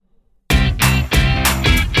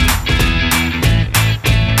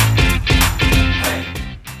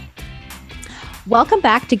Welcome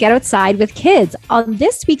back to Get Outside with Kids. On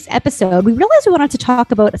this week's episode, we realized we wanted to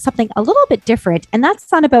talk about something a little bit different, and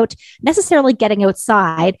that's not about necessarily getting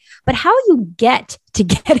outside, but how you get to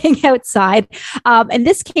getting outside. In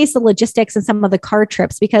this case, the logistics and some of the car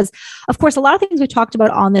trips, because of course, a lot of things we talked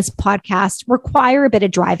about on this podcast require a bit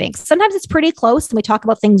of driving. Sometimes it's pretty close and we talk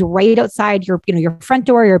about things right outside your front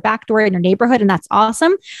door, your back door in your neighborhood, and that's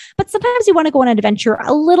awesome. But sometimes you want to go on an adventure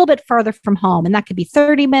a little bit farther from home, and that could be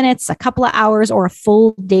 30 minutes, a couple of hours, or a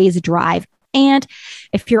full day's drive. And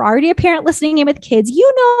if you're already a parent listening in with kids, you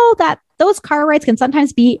know that those car rides can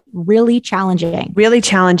sometimes be really challenging,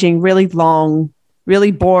 really long,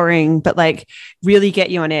 really boring, but like really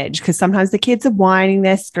get you on edge because sometimes the kids are whining,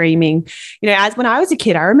 they're screaming. As when I was a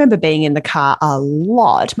kid, I remember being in the car a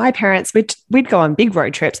lot. My parents, we'd go on big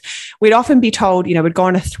road trips. We'd often be told, we'd go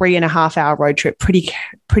on a 3.5-hour road trip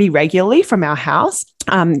pretty regularly from our house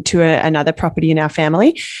to another property in our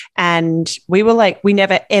family. And we were like, we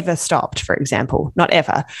never ever stopped, for example, not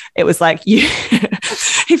ever. It was like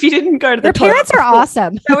if you didn't go to the toilet. Your parents are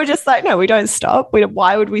awesome. They were just like, no, we don't stop.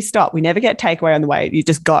 Why would we stop? We never get takeaway on the way. You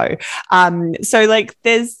just go. So like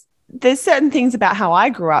there's certain things about how I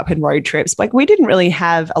grew up in road trips. Like we didn't really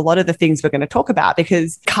have a lot of the things we're going to talk about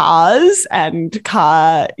because cars and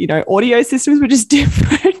car, audio systems were just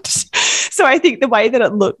different. So I think the way that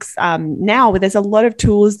it looks now, there's a lot of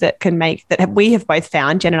tools that we have both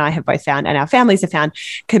found, Jen and I have both found, and our families have found,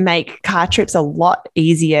 can make car trips a lot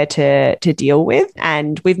easier to deal with.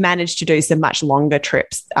 And we've managed to do some much longer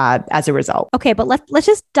trips as a result. Okay, but let's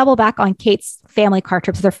just double back on Kate's family car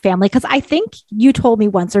trips with her family, because I think you told me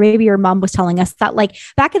once, or maybe your mom was telling us that like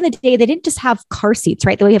back in the day, they didn't just have car seats,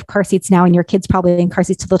 right? The way we have car seats now, and your kids probably in car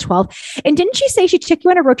seats till they're 12. And didn't she say she took you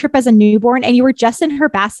on a road trip as a newborn and you were just in her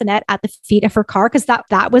bassinet at the feet of her car because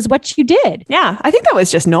that was what you did? Yeah, I think that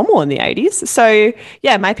was just normal in the 80s. So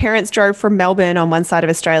yeah, my parents drove from Melbourne on one side of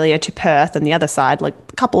Australia to Perth on the other side, like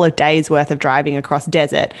a couple of days worth of driving across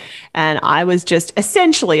desert. And I was just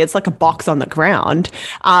essentially, it's like a box on the ground.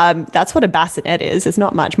 That's what a bassinet is. There's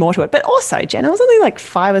not much more to it. But also, Jen, I was only like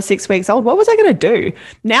 5 or 6 weeks old. What was I going to do?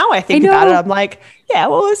 Now I think about it, I'm like, yeah,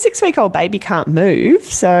 well, a 6-week-old baby can't move.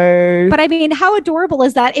 So, but I mean, how adorable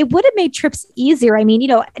is that? It would have made trips easier. I mean,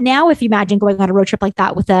 now if you imagine going on a road trip like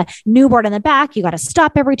that with a newborn in the back, you got to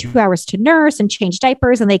stop every 2 hours to nurse and change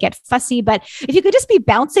diapers and they get fussy. But if you could just be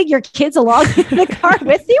bouncing your kids along in the car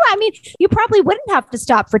with you, I mean, you probably wouldn't have to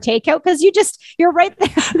stop for takeout because you're right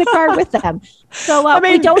there in the car with them. So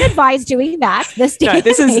we don't advise doing that this day. No,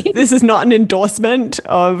 this is not an endorsement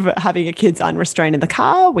of having your kids unrestrained in the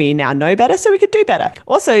car. We now know better, so we could do better.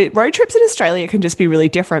 Also, road trips in Australia can just be really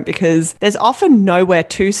different because there's often nowhere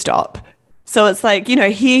to stop. So it's like, here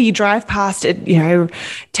you drive past it,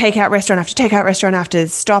 takeout restaurant after takeout restaurant after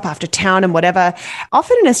stop after town and whatever.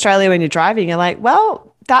 Often in Australia when you're driving, you're like, well,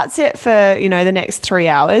 that's it for, the next 3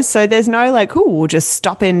 hours. So there's no like, we'll just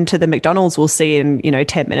stop into the McDonald's, we'll see in,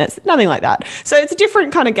 10 minutes, nothing like that. So it's a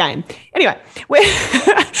different kind of game. Anyway, we're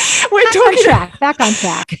back on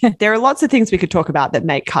track. There are lots of things we could talk about that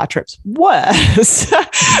make car trips worse.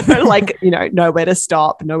 Like, nowhere to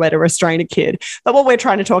stop, nowhere to restrain a kid. But what we're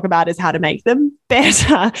trying to talk about is how to make them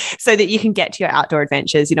better so that you can get to your outdoor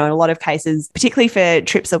adventures. In a lot of cases, particularly for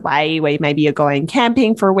trips away where maybe you're going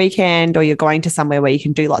camping for a weekend or you're going to somewhere where you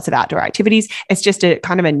can do lots of outdoor activities. It's just a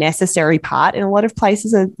kind of a necessary part in a lot of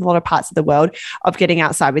places, a lot of parts of the world, of getting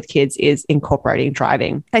outside with kids is incorporating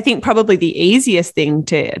driving. I think probably the easiest thing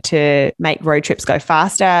to make road trips go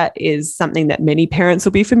faster is something that many parents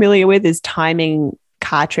will be familiar with, is timing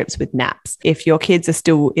car trips with naps. If your kids are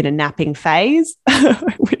still in a napping phase,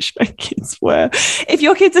 I wish my kids were. If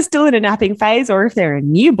your kids are still in a napping phase, or if they're a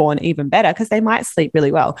newborn, even better, because they might sleep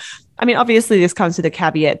really well. I mean, obviously, this comes with the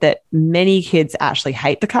caveat that many kids actually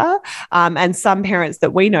hate the car. And some parents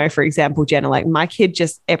that we know, for example, Jen, are like, my kid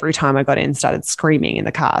just every time I got in started screaming in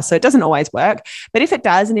the car. So it doesn't always work. But if it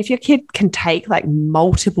does, and if your kid can take like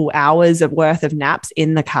multiple hours of worth of naps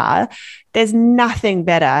in the car, there's nothing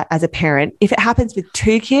better as a parent. If it happens with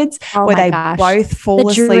 2 kids where they both fall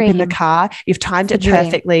asleep in the car, you've timed it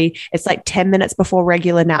perfectly. It's like 10 minutes before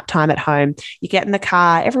regular nap time at home. You get in the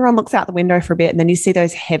car, everyone looks out the window for a bit, and then you see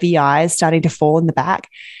those heavy eyes starting to fall in the back,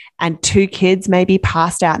 and 2 kids maybe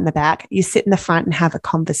passed out in the back. You sit in the front and have a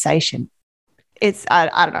conversation. It's, I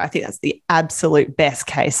don't know, I think that's the absolute best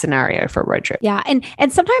case scenario for a road trip. Yeah. And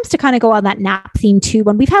sometimes to kind of go on that nap theme too,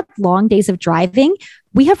 when we've had long days of driving,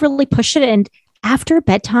 we have really pushed it. And after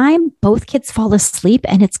bedtime, both kids fall asleep,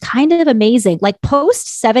 and it's kind of amazing. Like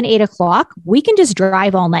post 7, 8 o'clock, we can just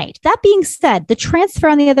drive all night. That being said, the transfer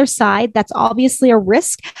on the other side, that's obviously a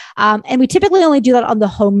risk. And we typically only do that on the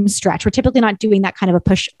home stretch. We're typically not doing that kind of a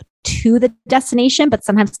push to the destination, but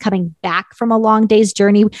sometimes coming back from a long day's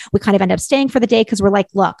journey, we kind of end up staying for the day because we're like,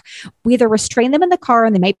 look, we either restrain them in the car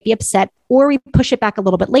and they might be upset, or we push it back a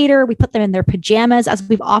little bit later. We put them in their pajamas, as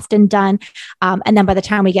we've often done. And then by the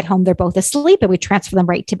time we get home, they're both asleep and we transfer them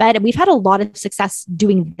right to bed. And we've had a lot of success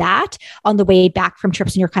doing that on the way back from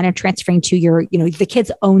trips. And you're kind of transferring to your, the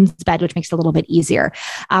kid's own bed, which makes it a little bit easier.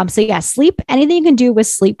 So yeah, sleep, anything you can do with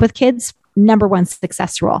sleep with kids, number one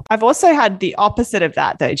success rule. I've also had the opposite of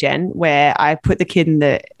that though, Jen, where I put the kid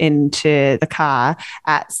into the car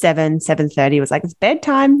at 7:30. It was like, it's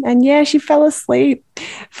bedtime. And yeah, she fell asleep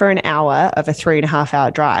for an hour of a 3.5 hour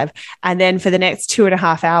drive. And then for the next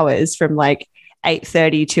 2.5 hours from like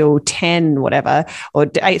 8:30 till 10, whatever, or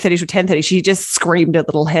 8:30 till 10:30, she just screamed her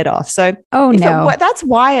little head off. So that's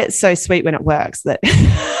why it's so sweet when it works. That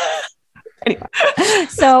anyway.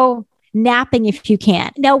 So napping if you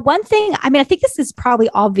can. Now, one thing, I think this is probably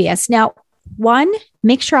obvious. Now, one,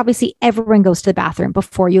 make sure obviously everyone goes to the bathroom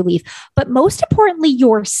before you leave, but most importantly,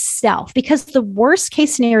 yourself, because the worst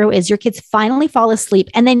case scenario is your kids finally fall asleep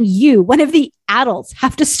and then you, one of the adults,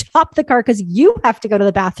 have to stop the car because you have to go to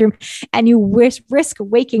the bathroom and you risk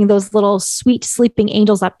waking those little sweet sleeping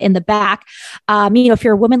angels up in the back. If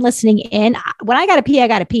you're a woman listening in, when I got to pee, I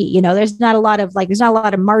got to pee. There's not a lot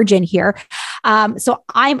of margin here. So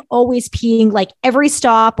I'm always peeing like every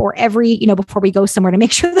stop or every, before we go somewhere to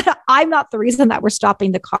make sure that I'm not the reason that we're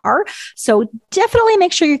stopping the car. So definitely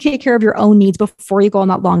make sure you take care of your own needs before you go on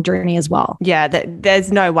that long journey as well. Yeah,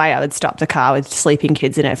 there's no way I would stop the car with sleeping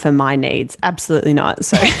kids in it for my needs. Absolutely not.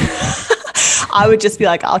 So I would just be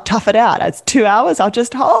like, I'll tough it out. It's 2 hours. I'll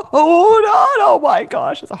just, oh my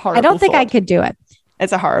gosh. It's a horrible I don't think thought. I could do it.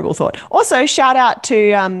 It's a horrible thought. Also, shout out to,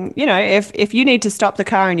 if you need to stop the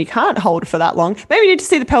car and you can't hold for that long, maybe you need to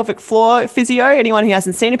see the pelvic floor physio. Anyone who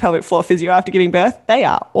hasn't seen a pelvic floor physio after giving birth, they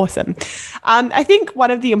are awesome. I think one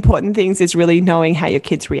of the important things is really knowing how your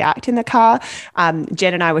kids react in the car.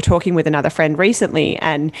 Jen and I were talking with another friend recently,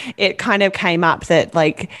 and it kind of came up that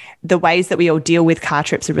like the ways that we all deal with car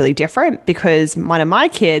trips are really different because one of my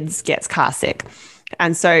kids gets car sick.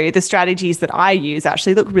 And so the strategies that I use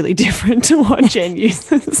actually look really different to what Jen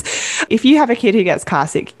uses. If you have a kid who gets car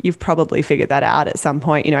sick, you've probably figured that out at some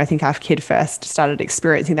point. I think our kid first started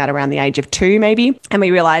experiencing that around the age of 2, maybe. And we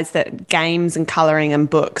realized that games and coloring and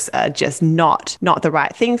books are just not the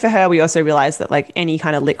right thing for her. We also realized that like any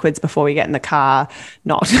kind of liquids before we get in the car,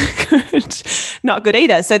 not good, not good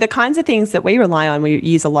either. So the kinds of things that we rely on, we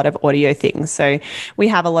use a lot of audio things. So we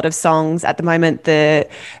have a lot of songs at the moment.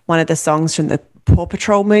 One of the songs from the Paw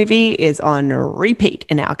Patrol movie is on repeat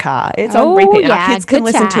in our car. It's on repeat. And our kids can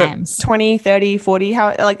listen to it 20, 30, 40,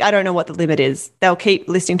 I don't know what the limit is. They'll keep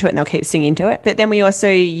listening to it and they'll keep singing to it. But then we also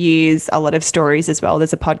use a lot of stories as well.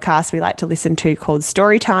 There's a podcast we like to listen to called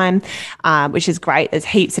Storytime, which is great. There's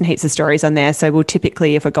heaps and heaps of stories on there. So we'll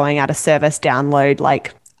typically, if we're going out of service, download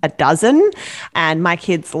like a dozen. And my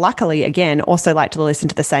kids, luckily, again, also like to listen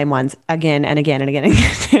to the same ones again and again and again and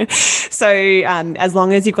again. So as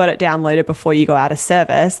long as you've got it downloaded before you go out of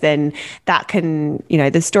service, then that can,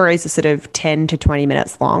 the stories are sort of 10 to 20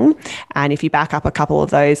 minutes long. And if you back up a couple of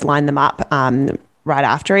those, line them up right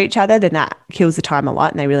after each other, then that kills the time a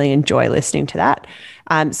lot and they really enjoy listening to that.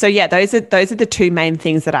 So yeah, those are the two main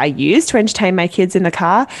things that I use to entertain my kids in the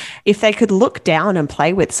car. If they could look down and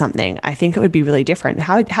play with something, I think it would be really different.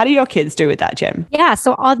 How do your kids do with that, Jen? Yeah.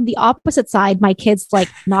 So on the opposite side, my kids, like,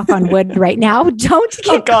 knock on wood right now, don't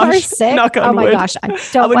get car sick. Knock on wood. Oh my gosh. I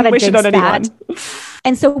don't want to wish it on anyone.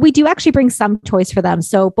 And so we do actually bring some toys for them.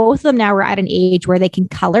 So both of them now are at an age where they can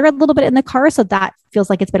color a little bit in the car. So that feels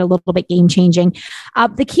like it's been a little bit game changing.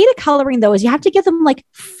 The key to coloring though, is you have to give them like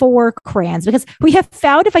 4 crayons, because we have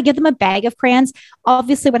found if I give them a bag of crayons,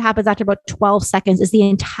 obviously what happens after about 12 seconds is the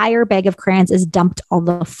entire bag of crayons is dumped on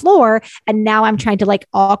the floor. And now I'm trying to like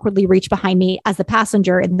awkwardly reach behind me as the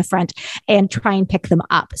passenger in the front and try and pick them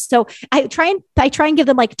up. So I try and give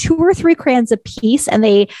them like 2 or 3 crayons a piece. And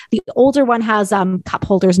the older one has cup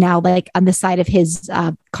holders now, like on the side of his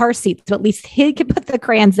car seat. So at least he can put the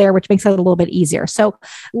crayons there, which makes it a little bit easier. So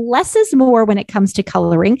less is more when it comes to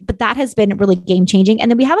coloring, but that has been really game changing. And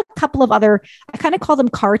then we have a couple of other, I kind of call them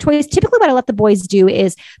car toys. Typically what I let the boys do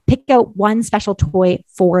is pick out one special toy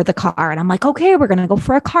for the car. And I'm like, okay, we're going to go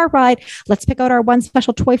for a car ride. Let's pick out our one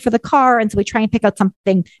special toy for the car. And so we try and pick out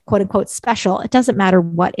something quote unquote special. It doesn't matter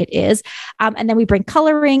what it is. And then we bring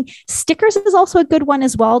coloring. Stickers is also a good one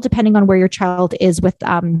as well, depending on where your child is with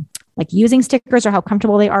like using stickers or how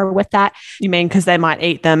comfortable they are with that. You mean because they might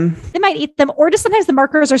eat them? They might eat them, or just sometimes the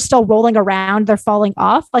markers are still rolling around. They're falling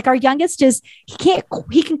off. Like our youngest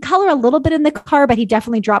he can color a little bit in the car, but he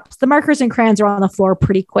definitely drops the markers and crayons are on the floor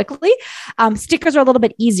pretty quickly. Stickers are a little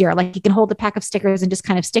bit easier. Like you can hold the pack of stickers and just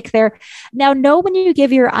kind of stick there. Now, know when you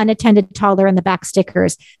give your unattended toddler in the back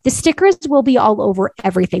stickers, the stickers will be all over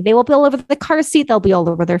everything. They will be all over the car seat. They'll be all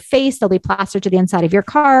over their face. They'll be plastered to the inside of your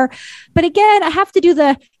car. But again, I have to do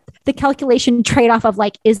the calculation trade-off of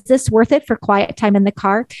like, is this worth it for quiet time in the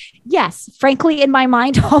car? Yes, frankly, in my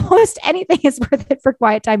mind, almost anything is worth it for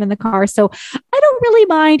quiet time in the car. So I don't really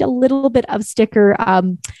mind a little bit of sticker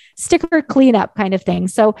cleanup kind of thing.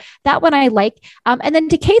 So that one I like. And then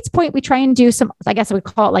to Kate's point, we try and do some, I guess I would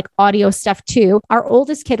call it like audio stuff too. Our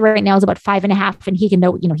oldest kid right now is about 5.5 and he can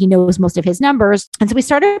know, he knows most of his numbers. And so we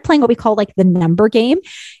started playing what we call like the number game.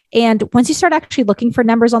 And once you start actually looking for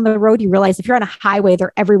numbers on the road, you realize if you're on a highway,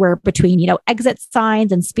 they're everywhere between, exit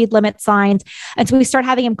signs and speed limit signs. And so we start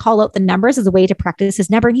having him call out the numbers as a way to practice his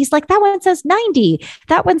number. And he's like, that one says 90.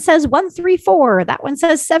 That one says 134. That one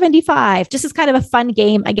says 75. Just as kind of a fun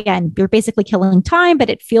game. Again, you're basically killing time, but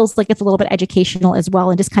it feels like it's a little bit educational as well.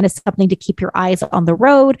 And just kind of something to keep your eyes on the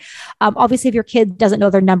road. Obviously, if your kid doesn't know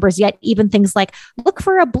their numbers yet, even things like look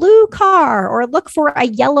for a blue car or look for a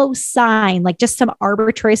yellow sign, like just some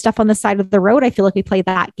arbitrary stuff on the side of the road. I feel like we play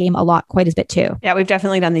that game a lot, quite a bit too. Yeah, we've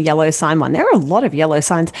definitely done the yellow sign one. There are a lot of yellow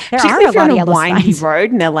signs. There are a lot of yellow windy signs.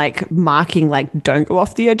 Road, and they're like marking like don't go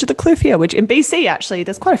off the edge of the cliff here. Which in BC actually,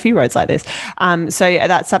 there's quite a few roads like this. So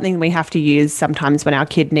that's something we have to use sometimes when our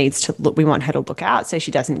kid needs to look. We want her to look out so she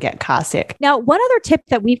doesn't get car sick. Now, one other tip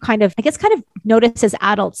that we've kind of noticed as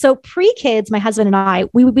adults. So pre-kids, my husband and I,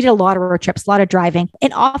 we did a lot of road trips, a lot of driving,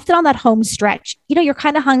 and often on that home stretch, you're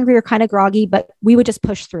kind of hungry, you're kind of groggy, but we would just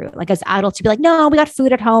push through. Like as adults, you'd be like, no, we got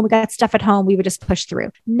food at home. We got stuff at home. We would just push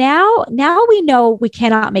through. Now we know we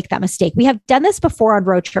cannot make that mistake. We have done this before on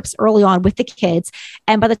road trips early on with the kids.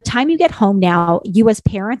 And by the time you get home now, you as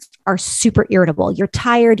parents are super irritable. You're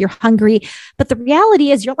tired, you're hungry. But the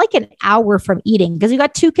reality is you're like an hour from eating because you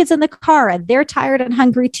got 2 kids in the car and they're tired and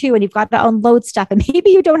hungry too. And you've got to unload stuff. And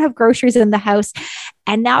maybe you don't have groceries in the house.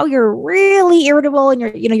 And now you're really irritable and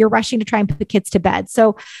you're rushing to try and put the kids to bed.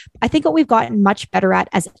 So I think what we've gotten much better at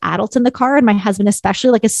as adults in the car, and my husband especially,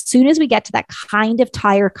 like as soon as we get to that kind of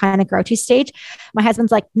tired, kind of grouchy stage, my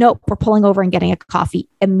husband's like, nope, we're pulling over and getting a coffee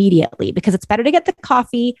immediately because it's better to get the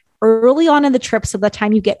coffee early on in the trip. So by the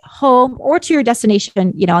time you get home or to your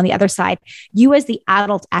destination, on the other side, you as the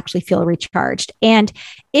adult actually feel recharged. And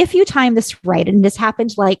if you time this right, and this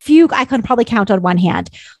happened I can probably count on one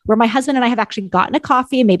hand where my husband and I have actually gotten a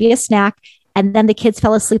coffee and maybe a snack. And then the kids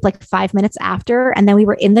fell asleep like 5 minutes after. And then we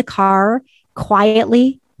were in the car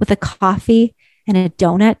quietly with a coffee and a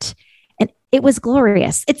donut. It was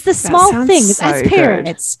glorious. It's the small things so as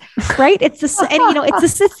parents, right? It's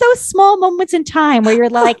it's those small moments in time where you're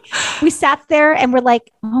like, we sat there and we're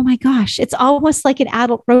like, oh my gosh, it's almost like an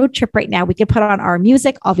adult road trip right now. We can put on our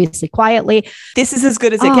music, obviously quietly. This is as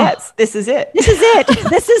good as it gets. This is it. This is it.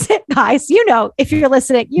 This is it, guys. If you're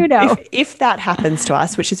listening, If that happens to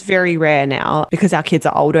us, which is very rare now because our kids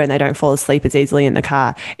are older and they don't fall asleep as easily in the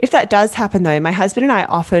car. If that does happen though, my husband and I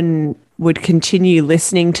often would continue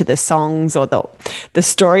listening to the songs or the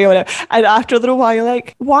story or whatever. And after a little while, you're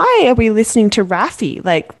like, why are we listening to Raffi?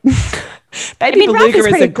 Like, Baby Beluga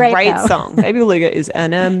is a great song. Baby Beluga is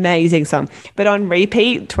an amazing song. But on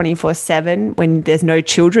repeat 24/7, when there's no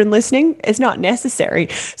children listening, it's not necessary.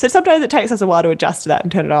 So sometimes it takes us a while to adjust to that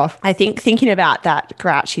and turn it off. I think thinking about that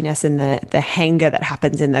grouchiness and the hanger that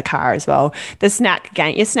happens in the car as well. Your snack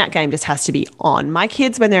game just has to be on. My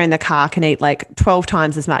kids, when they're in the car, can eat like 12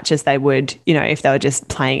 times as much as they would, if they were just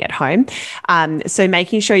playing at home. So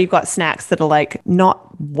making sure you've got snacks that are like not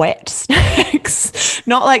wet snacks,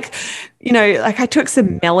 not like, like I took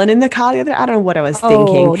some melon in the car the other day. I don't know what I was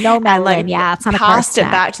thinking. Oh, no melon. And It's not passed it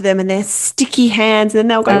back to them and their sticky hands. And then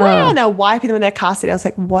they'll go, wow, and they're wiping them in their car seat. I was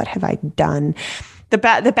like, what have I done? The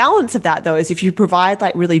balance of that though is if you provide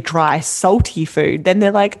like really dry, salty food, then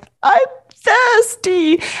they're like, I'm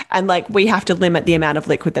thirsty. And like we have to limit the amount of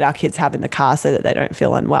liquid that our kids have in the car so that they don't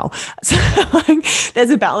feel unwell. So like, there's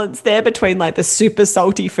a balance there between like the super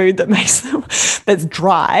salty food that's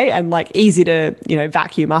dry and like easy to,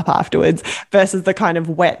 vacuum up afterwards versus the kind of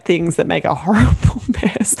wet things that make a horrible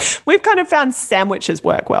mess. We've kind of found sandwiches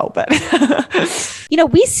work well, but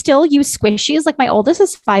we still use squishies. Like my oldest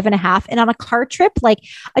is 5.5. And on a car trip, like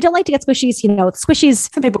I don't like to get squishies,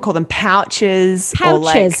 squishies. Some people call them pouches.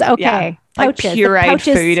 Pouches. Or okay. Like pouches. pureed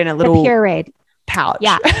food in a little pureed pouch.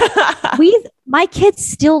 Yeah. we my kids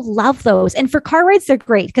still love those. And for car rides, they're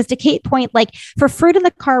great because to Kate's point, like for fruit in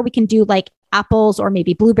the car, we can do like apples or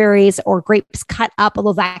maybe blueberries or grapes cut up,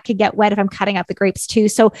 although that could get wet if I'm cutting up the grapes too.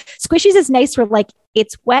 So Squishies is nice for like,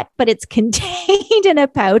 it's wet, but it's contained in a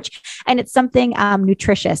pouch and it's something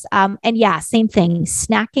nutritious. And yeah, same thing.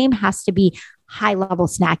 Snack game has to be high level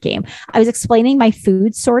snack game. I was explaining my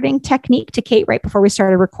food sorting technique to Kate right before we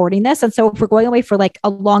started recording this. And so if we're going away for like a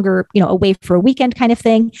longer, away for a weekend kind of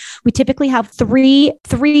thing, we typically have three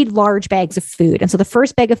large bags of food. And so the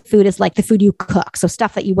first bag of food is like the food you cook. So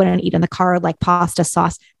stuff that you wouldn't eat in the car, like pasta,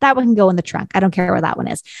 sauce, that one can go in the trunk. I don't care where that one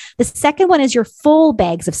is. The second one is your full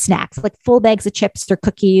bags of snacks, like full bags of chips or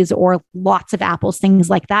cookies or lots of apples, things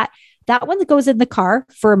like that. That one that goes in the car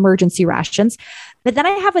for emergency rations. But then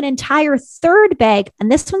I have an entire third bag,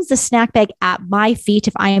 and this one's the snack bag at my feet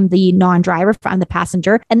if I am the non-driver, if I'm the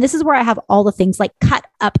passenger. And this is where I have all the things like cut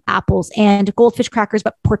up apples and goldfish crackers,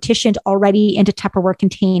 but partitioned already into Tupperware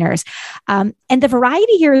containers. And the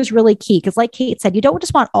variety here is really key because like Kate said, you don't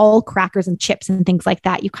just want all crackers and chips and things like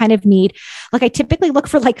that. You kind of need, like I typically look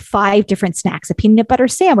for like 5 different snacks, a peanut butter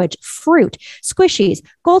sandwich, fruit, Squishies,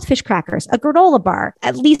 goldfish crackers, a granola bar,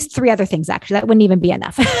 at least 3 other things actually. That wouldn't even be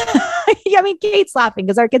enough. I mean, Kate's laughing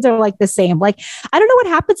because our kids are like the same. Like, I don't know what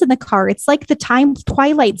happens in the car. It's like the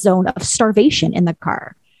twilight zone of starvation in the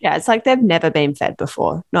car. Yeah, it's like they've never been fed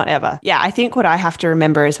before, not ever. Yeah, I think what I have to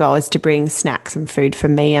remember as well is to bring snacks and food for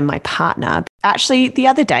me and my partner. Actually, the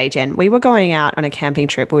other day, Jen, we were going out on a camping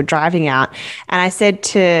trip. We were driving out and I said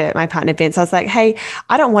to my partner, Vince, I was like, hey,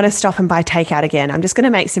 I don't want to stop and buy takeout again. I'm just going to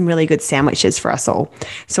make some really good sandwiches for us all.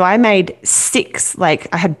 So I made 6, like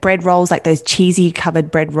I had bread rolls, like those cheesy covered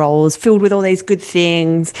bread rolls filled with all these good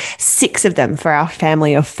things, 6 of them for our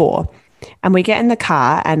family of 4. And we get in the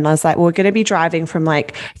car and I was like, well, we're going to be driving from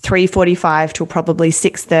like 3:45 till probably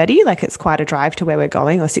 6:30. Like it's quite a drive to where we're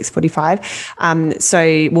going, or 6:45.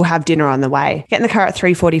 So we'll have dinner on the way. Get in the car at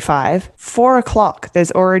 3:45, 4 o'clock.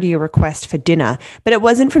 There's already a request for dinner, but it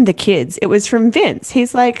wasn't from the kids. It was from Vince.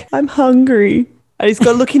 He's like, I'm hungry. And he's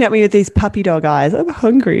got looking at me with these puppy dog eyes. I'm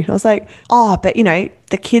hungry. I was like, oh, but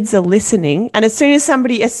the kids are listening. And as soon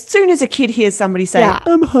as a kid hears somebody say,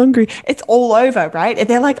 I'm hungry, it's all over, right? And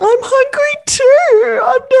they're like, I'm hungry too.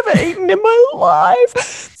 I've never eaten in my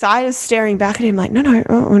life. So I was staring back at him like, no,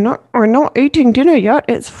 we're not eating dinner yet.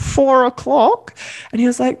 It's 4 o'clock. And he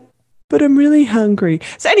was like, but I'm really hungry.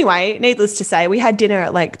 So anyway, needless to say, we had dinner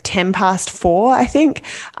at like 4:10, I think.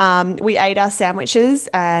 We ate our sandwiches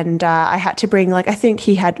and I had to bring I think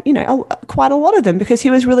he had, quite a lot of them because he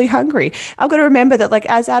was really hungry. I've got to remember that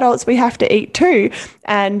as adults, we have to eat too.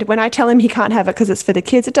 And when I tell him he can't have it because it's for the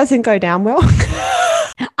kids, it doesn't go down well.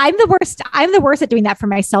 I'm the worst. I'm the worst at doing that for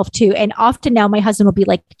myself too. And often now my husband will be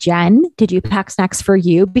like, Jen, did you pack snacks for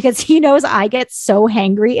you? Because he knows I get so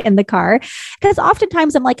hangry in the car. Because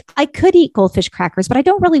oftentimes I'm like, I could eat goldfish crackers, but I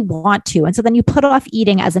don't really want to. And so then you put off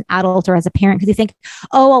eating as an adult or as a parent because you think,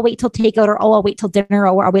 oh, I'll wait till takeout, or oh, I'll wait till dinner,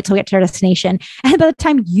 or I'll wait till we get to our destination. And by the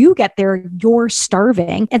time you get there, you're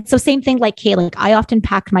starving. And so same thing like Kate, I often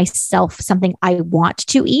pack myself something I want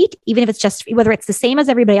to eat, even if it's just, whether it's the same as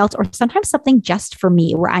everybody else or sometimes something just for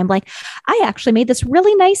me, where I'm like, I actually made this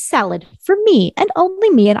really nice salad for me and only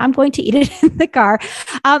me, and I'm going to eat it in the car.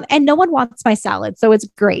 And no one wants my salad. So it's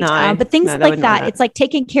great. But things like that, it's like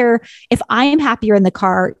taking care. If I am happier in the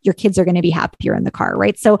car, your kids are going to be happier in the car.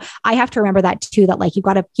 Right. So I have to remember that too, that you've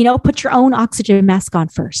got to, put your own oxygen mask on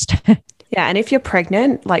first. Yeah. And if you're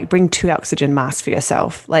pregnant, bring 2 oxygen masks for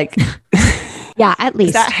yourself. Yeah, at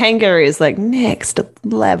least. That hanger is next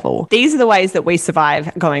level. These are the ways that we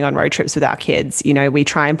survive going on road trips with our kids. We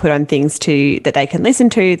try and put on things that they can listen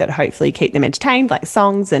to that hopefully keep them entertained, like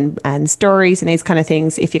songs and stories and these kind of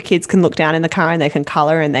things. If your kids can look down in the car and they can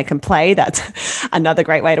color and they can play, that's another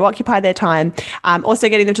great way to occupy their time. Also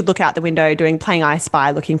getting them to look out the window, playing I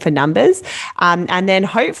Spy, looking for numbers. And then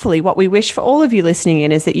hopefully what we wish for all of you listening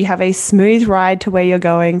in is that you have a smooth ride to where you're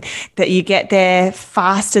going, that you get there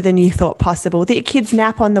faster than you thought possible, that your kids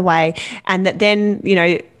nap on the way, and that then,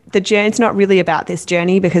 the journey's not really about this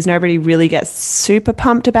journey because nobody really gets super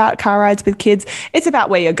pumped about car rides with kids. It's about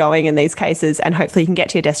where you're going in these cases, and hopefully you can get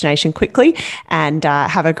to your destination quickly and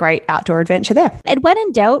have a great outdoor adventure there. And when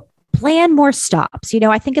in doubt, plan more stops.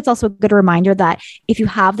 I think it's also a good reminder that if you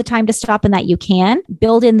have the time to stop and that you can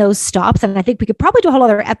build in those stops. And I think we could probably do a whole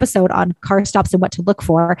other episode on car stops and what to look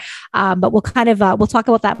for. But we'll we'll talk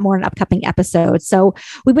about that more in an upcoming episode. So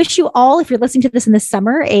we wish you all, if you're listening to this in the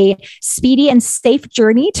summer, a speedy and safe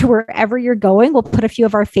journey to wherever you're going. We'll put a few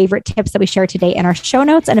of our favorite tips that we shared today in our show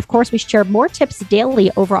notes. And of course, we share more tips daily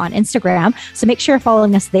over on Instagram. So make sure you're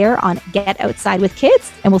following us there on Get Outside with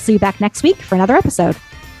Kids. And we'll see you back next week for another episode.